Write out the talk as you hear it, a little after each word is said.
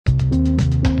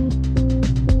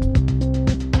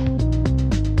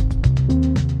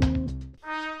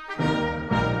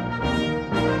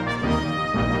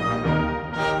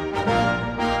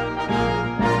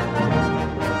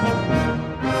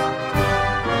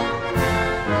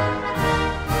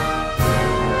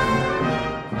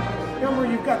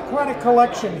Quite a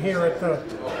collection here at the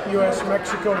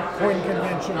U.S.-Mexico Coin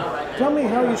Convention. Tell me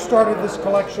how you started this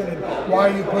collection and why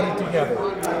you put it together.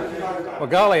 Well,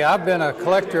 golly, I've been a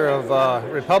collector of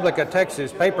Republic of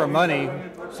Texas paper money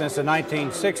since the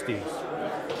 1960s.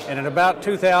 And in about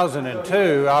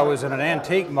 2002, I was in an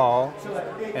antique mall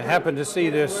and happened to see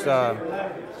this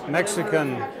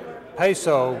Mexican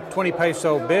peso, 20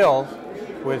 peso bill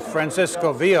with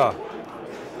Francisco Villa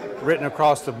written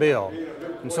across the bill.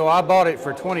 And so I bought it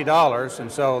for $20,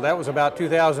 and so that was about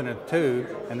 2002,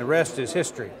 and the rest is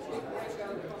history.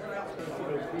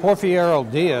 Porfirio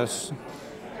Diaz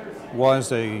was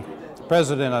the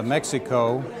president of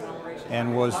Mexico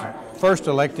and was first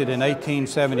elected in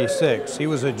 1876. He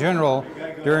was a general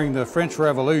during the French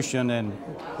Revolution and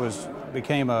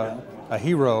became a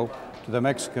hero to the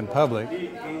Mexican public,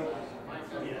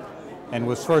 and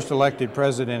was first elected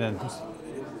president in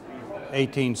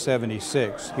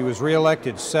 1876. He was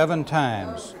reelected 7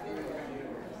 times.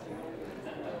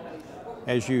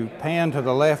 As you pan to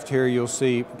the left here, you'll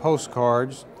see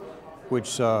postcards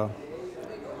which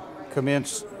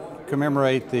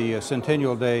commemorate the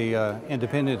Centennial Day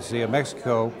independence of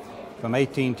Mexico from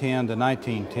 1810 to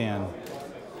 1910.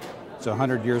 It's a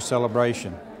 100-year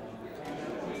celebration.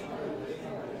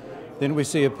 Then we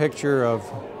see a picture of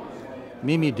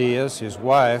Mimi Diaz, his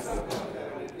wife,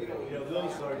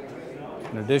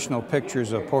 and additional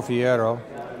pictures of Porfirio.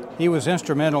 He was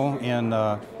instrumental in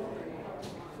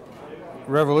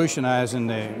revolutionizing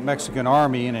the Mexican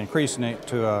army and increasing it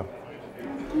to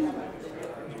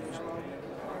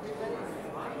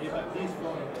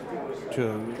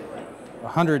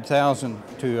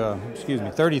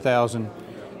 30,000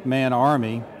 man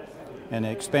army, and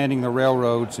expanding the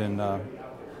railroads in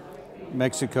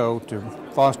Mexico to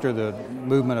foster the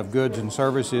movement of goods and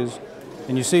services.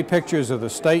 And you see pictures of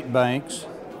the state banks.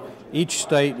 Each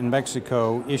state in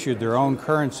Mexico issued their own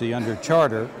currency under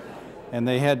charter, and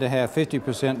they had to have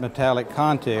 50% metallic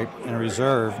content in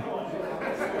reserve.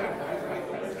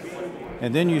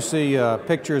 And then you see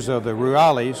pictures of the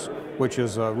Rurales, which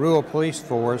is a rural police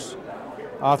force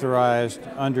authorized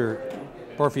under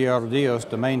Porfirio Diaz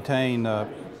to maintain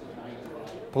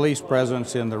police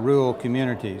presence in the rural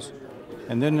communities.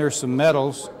 And then there's some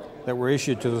medals that were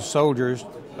issued to the soldiers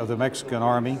of the Mexican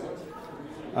army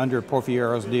under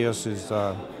Porfirio Diaz's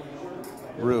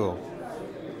rule.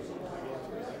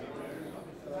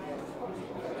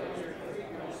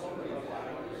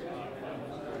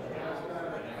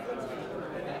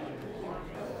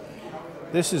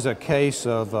 This is a case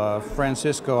of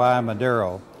Francisco I.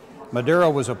 Madero. Madero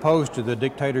was opposed to the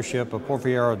dictatorship of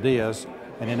Porfirio Diaz,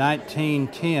 and in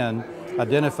 1910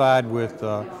 identified with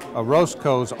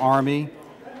Orozco's army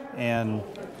and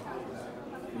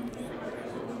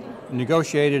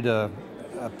negotiated a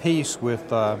peace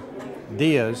with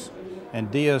Diaz,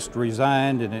 and Diaz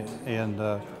resigned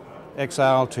and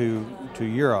exiled to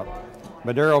Europe.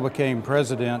 Madero became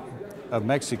president of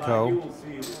Mexico,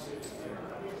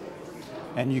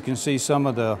 and you can see some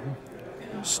of the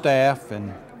staff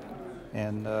and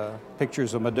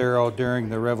pictures of Madero during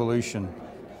the revolution.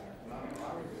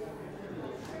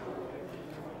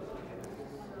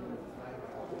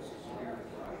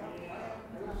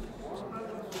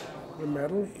 The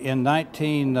medal? In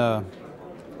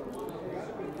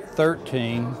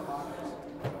 1913,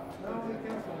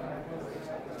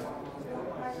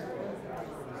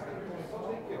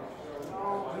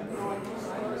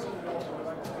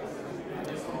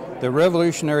 the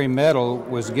Revolutionary Medal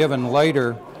was given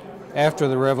later after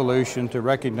the revolution to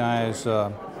recognize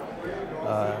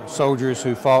soldiers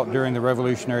who fought during the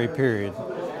revolutionary period.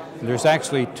 There's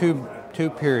actually two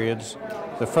periods.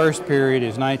 The first period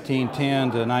is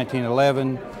 1910 to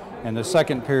 1911, and the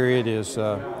second period is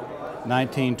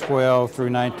 1912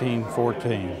 through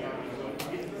 1914.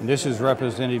 And this is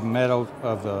representative medal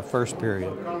of the first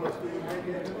period.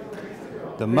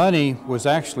 The money was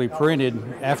actually printed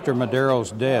after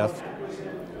Madero's death,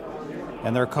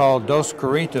 and they're called Dos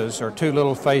Caritas, or two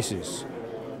little faces.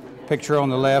 Picture on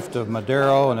the left of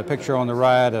Madero and a picture on the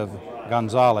right of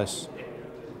Gonzalez.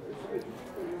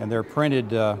 And they're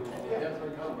printed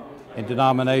in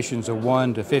denominations of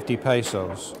 1 to 50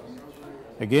 pesos.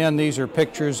 Again, these are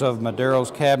pictures of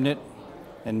Madero's cabinet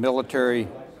and military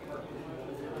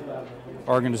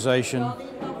organization.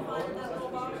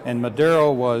 And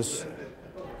Madero was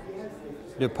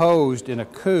deposed in a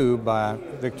coup by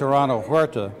Victoriano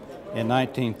Huerta in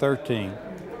 1913,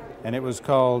 and it was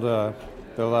called the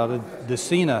La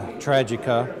Decena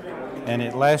Tragica, and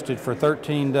it lasted for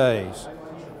 13 days.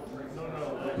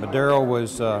 Madero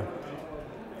was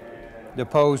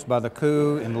deposed by the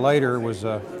coup and later was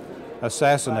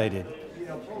assassinated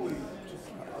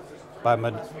by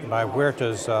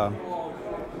Huerta's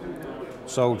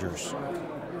soldiers.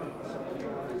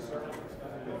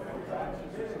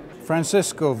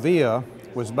 Francisco Villa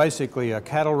was basically a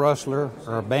cattle rustler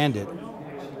or a bandit.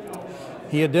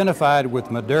 He identified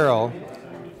with Madero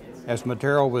as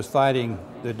Madero was fighting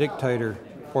the dictator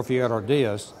Porfirio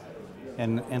Diaz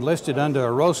and enlisted under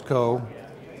Orozco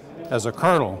as a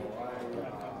colonel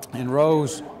and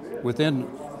rose within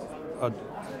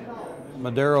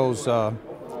Madero's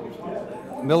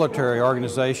military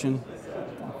organization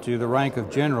to the rank of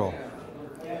general.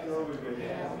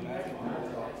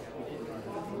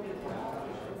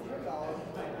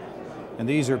 And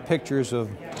these are pictures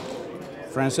of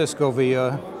Francisco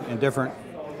Villa in different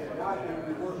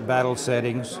battle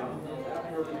settings.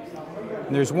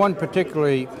 And there's one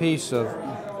particular piece of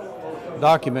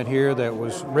document here that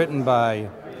was written by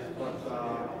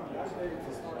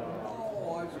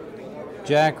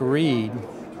Jack Reed.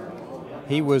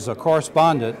 He was a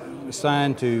correspondent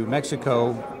assigned to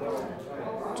Mexico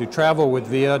to travel with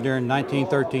Villa during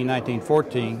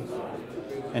 1913-1914,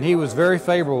 and he was very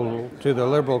favorable to the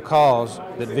liberal cause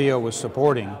that Villa was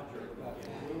supporting,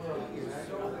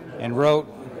 and wrote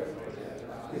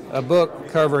a book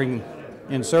covering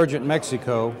insurgent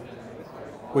Mexico,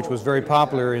 which was very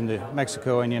popular in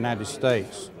Mexico and the United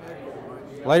States.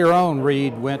 Later on,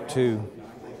 Reed went to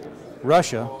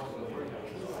Russia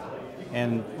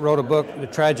and wrote a book, The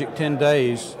Tragic 10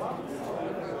 Days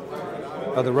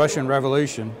of the Russian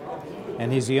Revolution,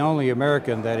 and he's the only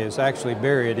American that is actually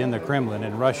buried in the Kremlin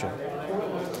in Russia.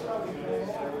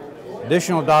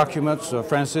 Additional documents of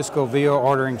Francisco Villa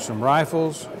ordering some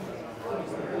rifles,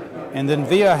 and then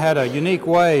Villa had a unique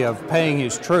way of paying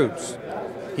his troops.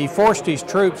 He forced his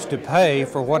troops to pay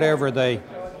for whatever they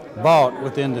bought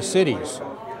within the cities,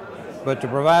 but to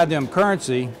provide them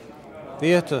currency,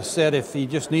 Villa said if he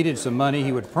just needed some money,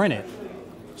 he would print it.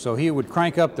 So he would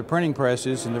crank up the printing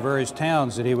presses in the various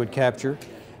towns that he would capture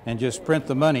and just print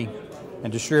the money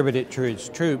and distribute it to his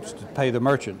troops to pay the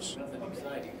merchants.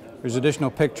 There's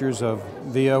additional pictures of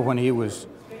Villa when he was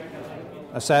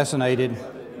assassinated.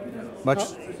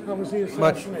 How was he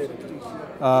assassinated?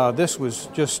 This was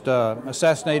just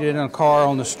assassinated in a car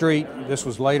on the street. This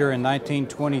was later in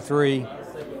 1923,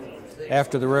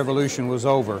 after the revolution was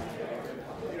over.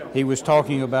 He was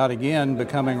talking about, again,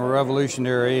 becoming a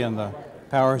revolutionary, and the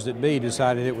powers that be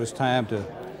decided it was time to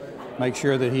make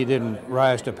sure that he didn't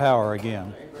rise to power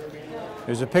again.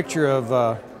 There's a picture of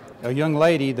a young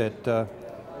lady that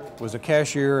was a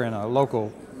cashier in a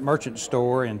local merchant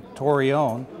store in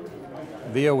Torreon.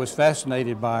 Villa was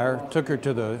fascinated by her, took her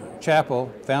to the chapel,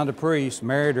 found a priest,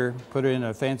 married her, put her in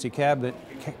a fancy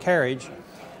carriage,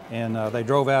 and they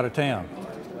drove out of town.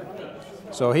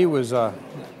 So he was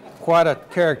quite a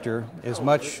character, as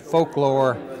much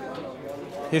folklore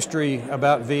history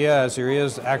about Villa as there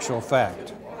is actual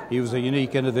fact. He was a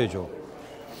unique individual.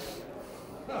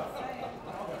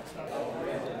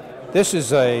 This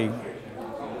is a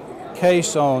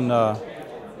case on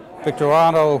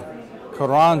Victoriano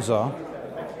Carranza,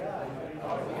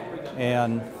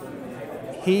 and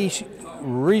he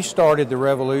restarted the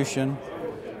revolution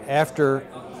after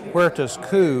Huerta's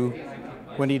coup,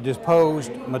 when he deposed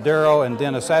Madero and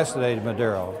then assassinated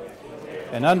Madero.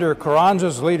 And under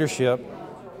Carranza's leadership,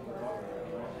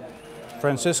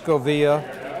 Francisco Villa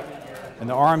and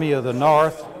the Army of the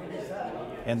North,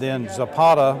 and then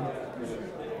Zapata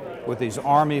with his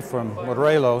army from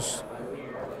Morelos,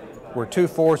 were two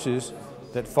forces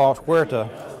that fought Huerta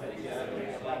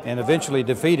and eventually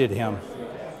defeated him.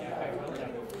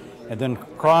 And then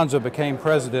Carranza became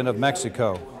president of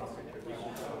Mexico.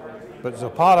 But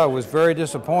Zapata was very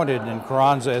disappointed in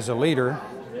Carranza as a leader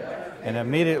and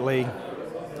immediately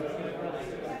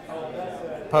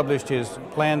published his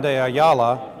Plan de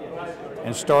Ayala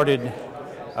and started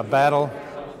a battle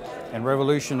and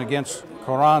revolution against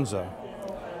Carranza.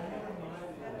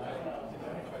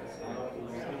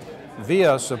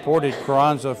 Villa supported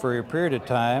Carranza for a period of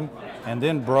time and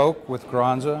then broke with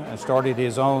Carranza and started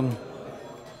his own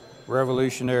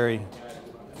revolutionary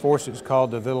forces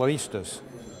called the Villistas.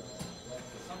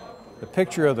 The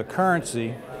picture of the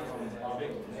currency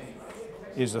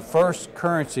is the first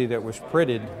currency that was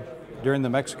printed during the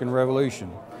Mexican Revolution.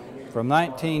 From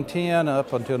 1910 up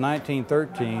until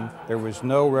 1913, there was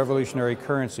no revolutionary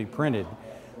currency printed.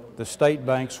 The state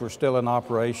banks were still in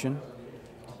operation,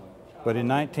 But in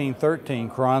 1913,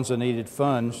 Carranza needed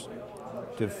funds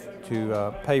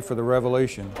to pay for the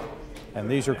revolution. And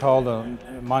these are called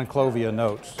Monclovia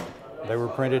notes. They were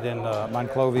printed in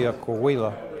Monclovia,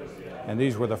 Coahuila, and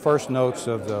these were the first notes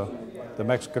of the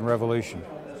Mexican Revolution.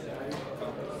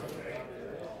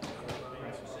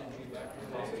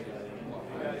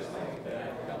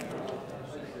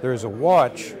 There's a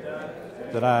watch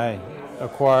that I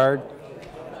acquired,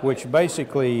 which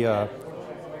basically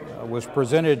was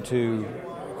presented to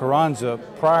Carranza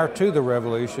prior to the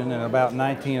revolution in about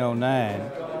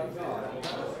 1909.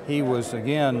 He was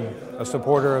again a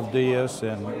supporter of Diaz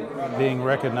and being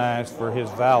recognized for his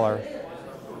valor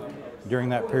during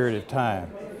that period of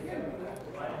time.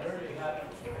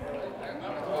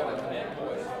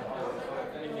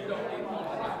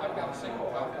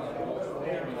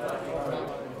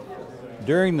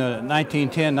 During the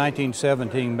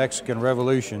 1910-1917 Mexican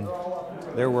Revolution,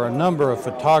 there were a number of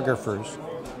photographers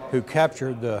who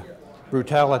captured the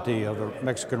brutality of the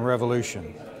Mexican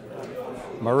Revolution.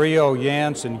 Murillo,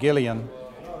 Yance, and Gillian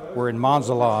were in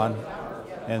Monzalan,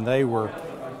 and they were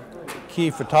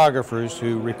key photographers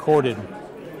who recorded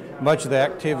much of the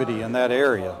activity in that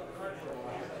area.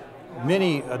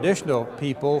 Many additional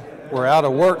people were out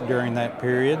of work during that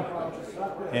period,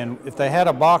 and if they had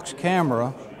a box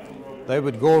camera, they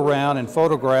would go around and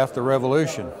photograph the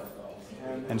revolution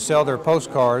and sell their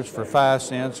postcards for 5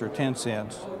 cents or 10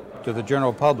 cents to the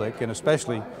general public, and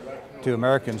especially to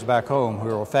Americans back home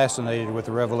who were fascinated with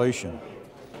the revolution.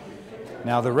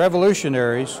 Now, the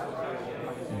revolutionaries,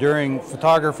 during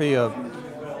photography of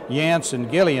Yance and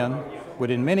Gillian, would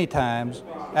in many times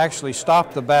actually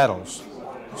stop the battles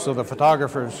so the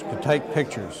photographers could take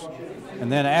pictures.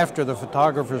 And then after the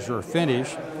photographers were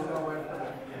finished,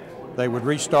 they would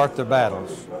restart the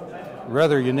battles.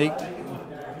 Rather unique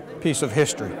piece of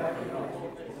history.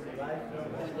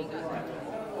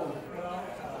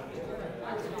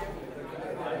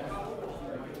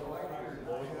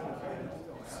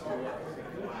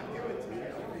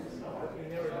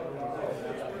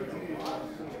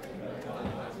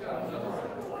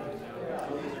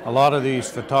 A lot of these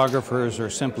photographers are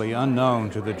simply unknown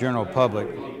to the general public,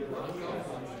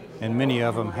 and many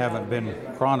of them haven't been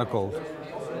chronicled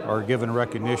or given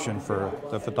recognition for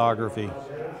the photography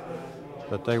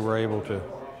that they were able to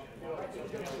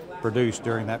produce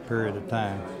during that period of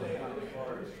time.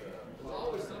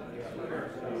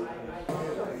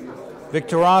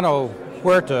 Victoriano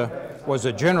Huerta was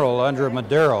a general under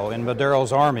Madero in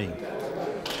Madero's army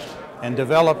and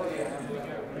developed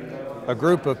a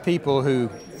group of people who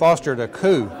fostered a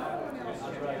coup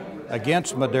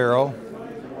against Madero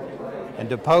and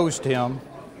deposed him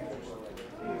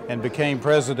and became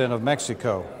president of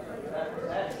Mexico.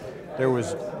 There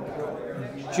was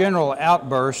general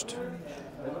outburst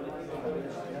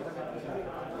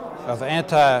of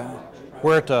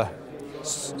anti-Huerta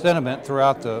sentiment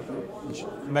throughout the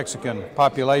Mexican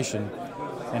population,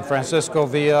 and Francisco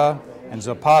Villa and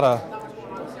Zapata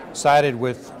sided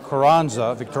with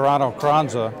Carranza, Victoriano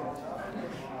Carranza,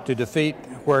 to defeat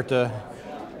Huerta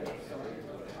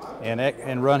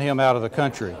and run him out of the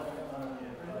country.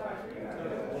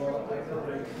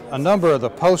 A number of the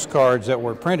postcards that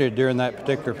were printed during that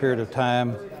particular period of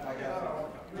time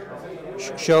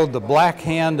showed the black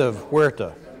hand of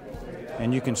Huerta.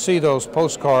 And you can see those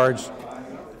postcards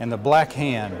and the black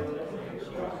hand,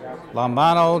 La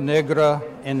Mano Negra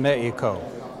en Mexico.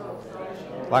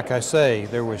 Like I say,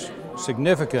 there was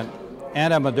significant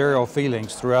anti-Madero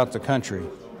feelings throughout the country.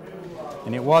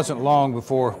 And it wasn't long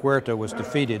before Huerta was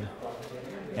defeated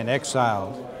and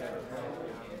exiled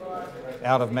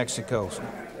out of Mexico.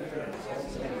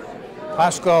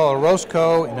 Pascual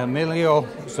Orozco and Emilio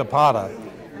Zapata.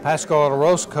 Pascual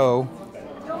Orozco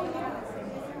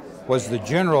was the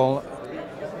general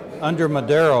under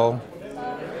Madero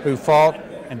who fought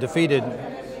and defeated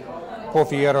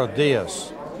Porfirio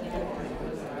Diaz.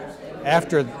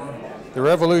 After the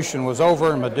revolution was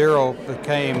over and Madero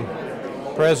became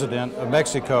president of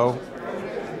Mexico,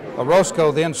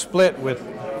 Orozco then split with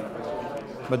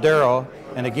Madero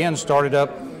and again started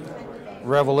up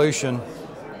revolution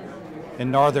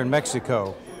in northern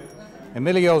Mexico.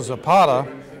 Emilio Zapata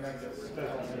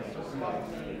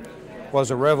was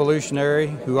a revolutionary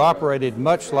who operated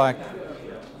much like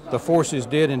the forces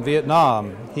did in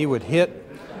Vietnam. He would hit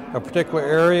a particular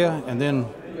area and then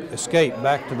escape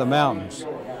back to the mountains.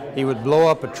 He would blow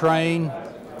up a train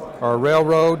or a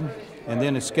railroad and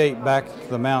then escape back to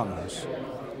the mountains.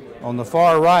 On the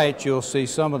far right, you'll see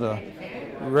some of the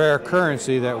rare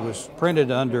currency that was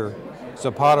printed under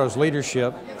Zapata's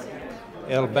leadership,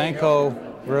 El Banco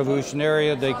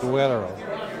Revolucionario de Guerrero.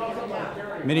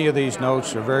 Many of these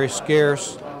notes are very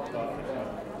scarce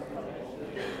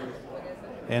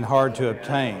and hard to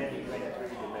obtain.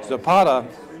 Zapata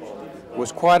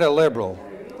was quite a liberal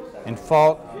and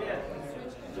fought.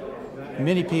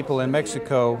 Many people in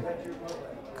Mexico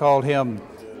called him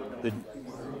the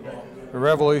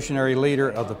revolutionary leader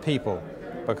of the people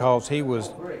because he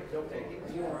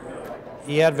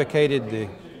advocated the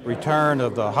return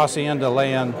of the hacienda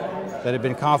land that had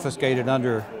been confiscated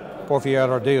under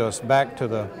Porfirio Diaz back to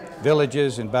the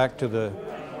villages and back to the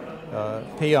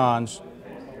peons,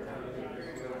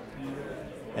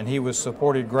 and he was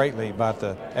supported greatly by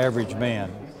the average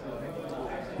man.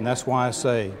 And that's why I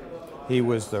say he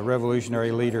was the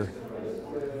revolutionary leader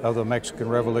of the Mexican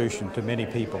Revolution to many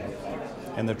people,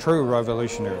 and the true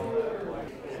revolutionary.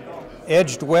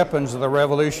 Edged weapons of the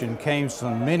revolution came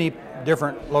from many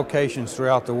different locations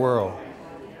throughout the world.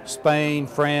 Spain,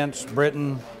 France,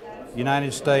 Britain,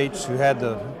 United States, who had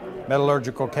the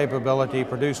metallurgical capability,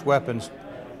 produced weapons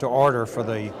to order for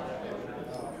the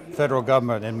federal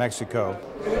government in Mexico.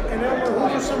 And Elmer,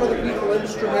 who were some of the people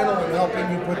instrumental in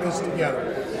helping you put this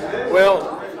together?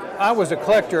 Well, I was a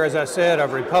collector, as I said,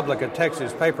 of Republic of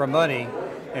Texas paper money,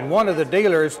 and one of the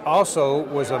dealers also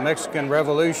was a Mexican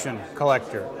Revolution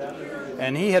collector.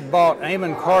 And he had bought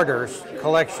Amon Carter's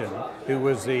collection, who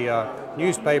was the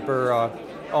newspaper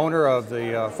owner of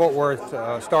the Fort Worth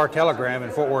Star-Telegram in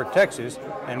Fort Worth, Texas,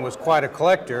 and was quite a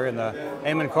collector, and the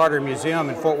Amon Carter Museum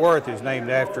in Fort Worth is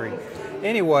named after him.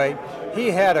 Anyway,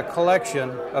 he had a collection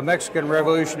of Mexican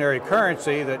Revolutionary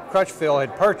currency that Crutchfield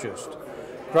had purchased.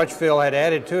 Crutchfield had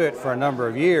added to it for a number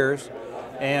of years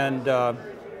and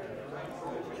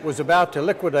was about to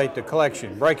liquidate the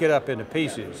collection, break it up into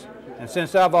pieces. And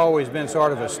since I've always been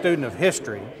sort of a student of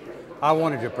history, I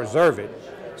wanted to preserve it.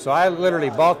 So I literally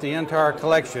bought the entire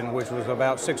collection, which was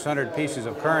about 600 pieces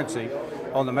of currency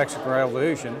on the Mexican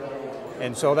Revolution.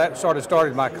 And so that sort of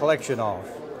started my collection off.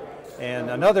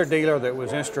 And another dealer that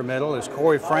was instrumental is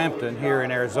Corey Frampton here in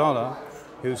Arizona,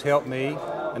 who's helped me.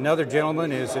 Another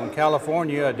gentleman is in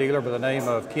California, a dealer by the name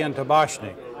of Ken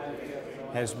Tabashnik.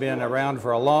 Has been around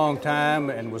for a long time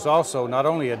and was also not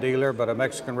only a dealer but a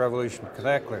Mexican Revolution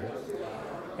collector.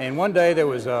 And one day there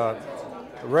was a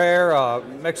rare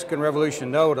Mexican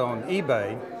Revolution note on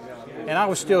eBay, and I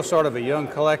was still sort of a young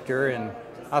collector, and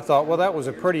I thought, well, that was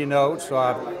a pretty note, so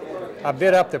I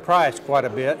bid up the price quite a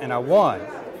bit, and I won.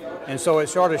 And so it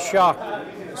sort of shocked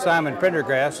Simon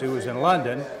Prendergast, who was in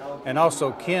London, and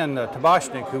also Ken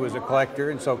Tabashnik, who was a collector.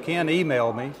 And so Ken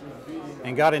emailed me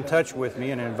and got in touch with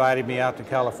me and invited me out to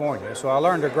California. So I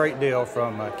learned a great deal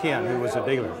from Ken, who was a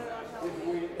dealer.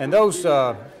 And those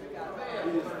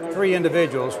three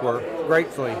individuals were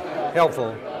gratefully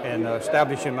helpful in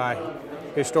establishing my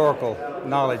historical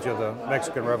knowledge of the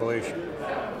Mexican Revolution.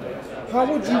 How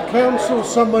would you counsel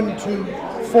someone to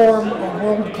form a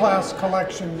world-class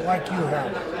collection like you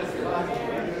have?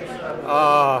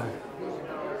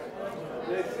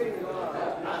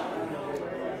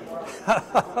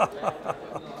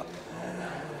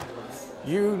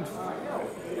 You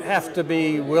have to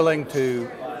be willing to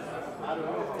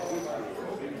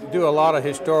do a lot of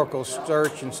historical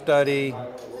search and study,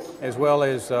 as well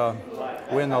as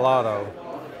win the lotto.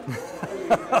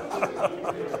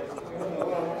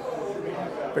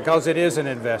 Because it is an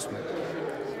investment.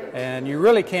 And you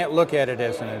really can't look at it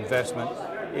as an investment.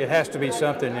 It has to be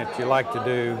something that you like to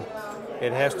do.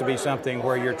 It has to be something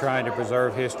where you're trying to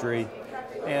preserve history.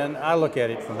 And I look at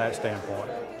it from that standpoint,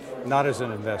 not as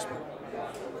an investment.